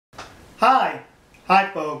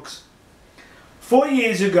Hi folks. 4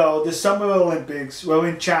 years ago, the Summer Olympics were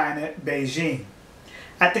in China, Beijing.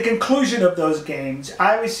 At the conclusion of those games,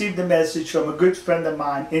 I received a message from a good friend of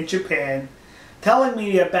mine in Japan telling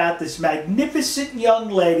me about this magnificent young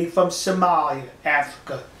lady from Somalia,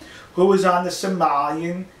 Africa, who was on the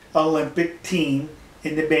Somalian Olympic team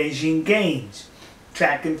in the Beijing Games,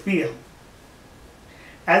 track and field.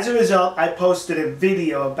 As a result, I posted a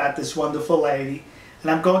video about this wonderful lady, and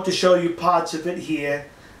I'm going to show you parts of it here,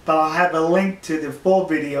 but I'll have a link to the full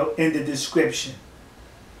video in the description.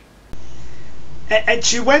 And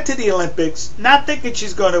she went to the Olympics not thinking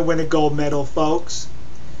she's going to win a gold medal, folks.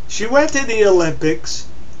 She went to the Olympics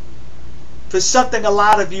for something a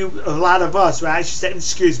lot of us, right?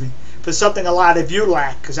 For something a lot of you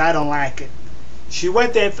lack, because I don't lack it. She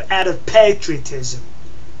went there out of patriotism,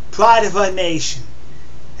 pride of her nation,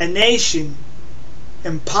 a nation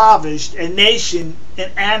impoverished, a nation in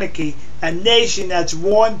anarchy, a nation that's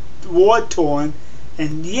war-torn,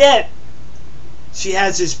 and yet she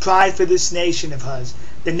has this pride for this nation of hers,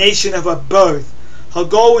 the nation of her birth. Her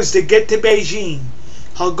goal is to get to Beijing.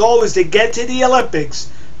 Her goal is to get to the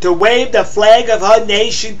Olympics, to wave the flag of her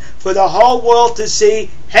nation for the whole world to see,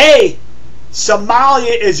 hey,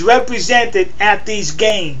 Somalia is represented at these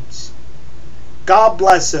games. God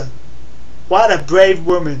bless her. What a brave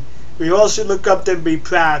woman. We all should look up to and be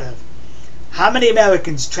proud of. How many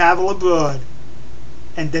Americans travel abroad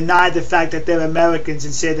and deny the fact that they're Americans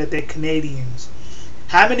and say that they're Canadians?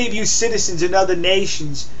 How many of you citizens in other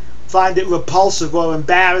nations find it repulsive or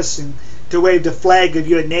embarrassing to wave the flag of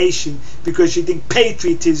your nation because you think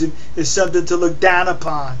patriotism is something to look down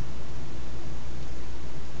upon?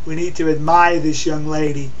 We need to admire this young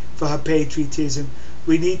lady for her patriotism.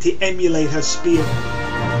 We need to emulate her spirit.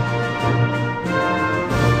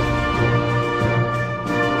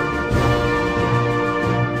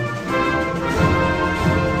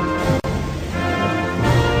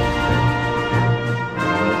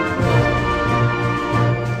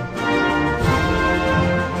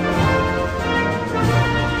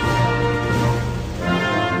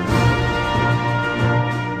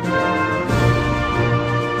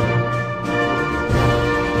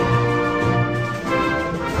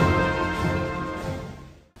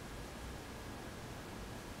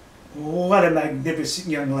 What a magnificent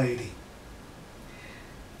young lady.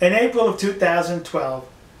 In April of 2012,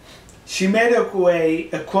 she made her way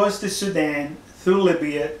across the Sudan through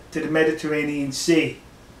Libya to the Mediterranean Sea,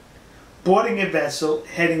 boarding a vessel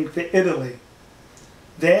heading for Italy,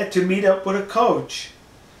 there to meet up with a coach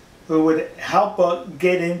who would help her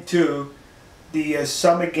get into the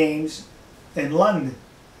Summer Games in London.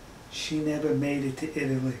 She never made it to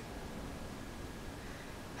Italy.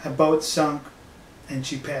 Her boat sunk and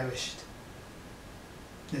she perished.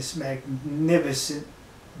 This magnificent,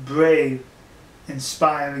 brave,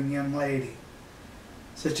 inspiring young lady.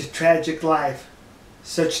 Such a tragic life,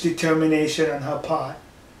 such determination on her part.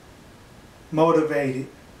 Motivated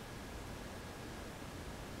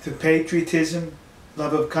through patriotism,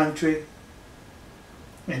 love of country,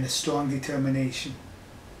 and a strong determination.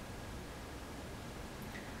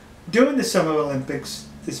 During the Summer Olympics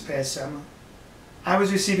this past summer, I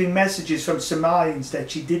was receiving messages from Somalians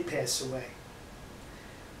that she did pass away.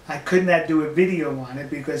 I could not do a video on it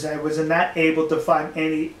because I was not able to find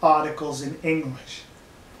any articles in English.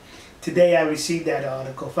 Today I received that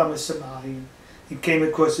article from a Somalian and came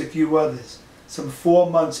across a few others, some 4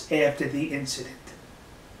 months after the incident.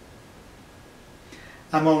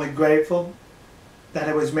 I'm only grateful that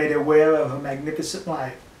I was made aware of her magnificent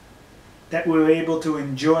life, that we were able to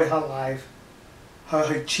enjoy her life,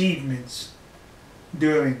 her achievements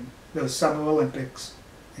during those Summer Olympics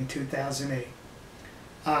in 2008.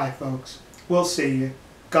 Alright folks, we'll see you.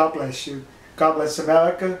 God bless you. God bless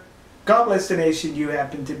America. God bless the nation you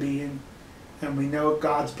happen to be in. And we know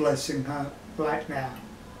God's blessing her right now.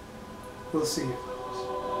 We'll see you.